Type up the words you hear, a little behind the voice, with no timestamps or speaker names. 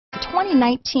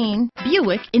2019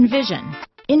 Buick Envision.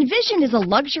 Envision is a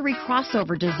luxury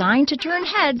crossover designed to turn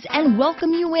heads and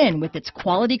welcome you in with its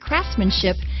quality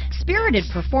craftsmanship, spirited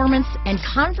performance, and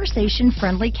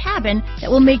conversation-friendly cabin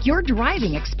that will make your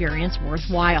driving experience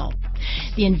worthwhile.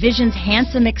 The Envision's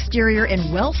handsome exterior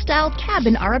and well-styled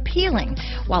cabin are appealing,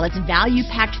 while its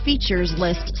value-packed features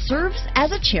list serves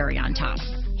as a cherry on top.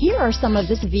 Here are some of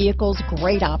this vehicle's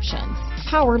great options: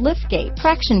 power liftgate,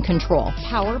 traction control,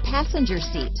 power passenger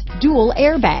seat, dual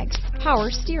airbags, power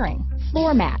steering,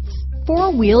 floor mats,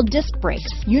 four-wheel disc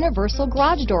brakes, universal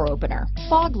garage door opener,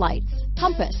 fog lights,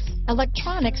 compass,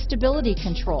 electronic stability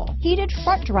control, heated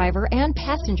front driver and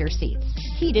passenger seats,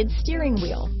 heated steering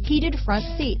wheel, heated front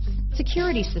seats,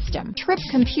 security system, trip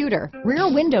computer,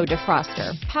 rear window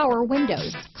defroster, power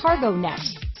windows, cargo net.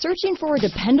 Searching for a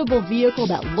dependable vehicle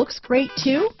that looks great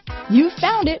too? You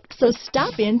found it, so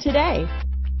stop in today.